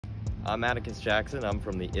I'm Atticus Jackson. I'm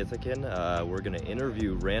from the Ithacan. We're going to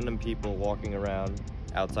interview random people walking around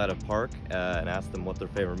outside of Park and ask them what their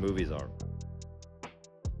favorite movies are.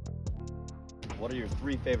 What are your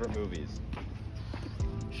 3 favorite movies?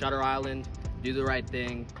 Shutter Island, Do the Right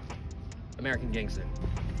Thing, American Gangster.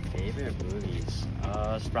 Favorite movies?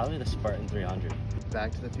 It's probably the Spartan 300.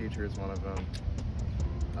 Back to the Future is one of them.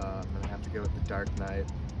 I'm gonna have to go with The Dark Knight,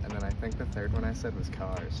 and then I think the third one I said was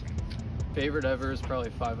Cars. Favorite ever is probably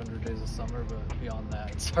 500 Days of Summer, but beyond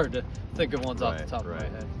that, it's hard to think of ones off the top of my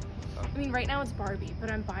head. I mean, right now it's Barbie, but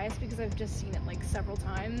I'm biased because I've just seen it like several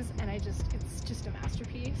times, and it's just a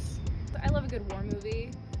masterpiece. I love a good war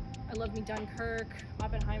movie. I love me Dunkirk,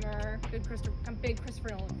 Oppenheimer, I'm a big Christopher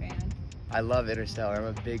Nolan fan. I love Interstellar. I'm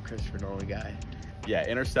a big Christopher Nolan guy. Yeah,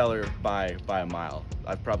 Interstellar by a mile.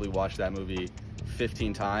 I've probably watched that movie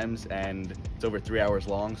 15 times, and it's over 3 hours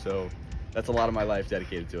long, so that's a lot of my life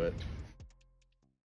dedicated to it.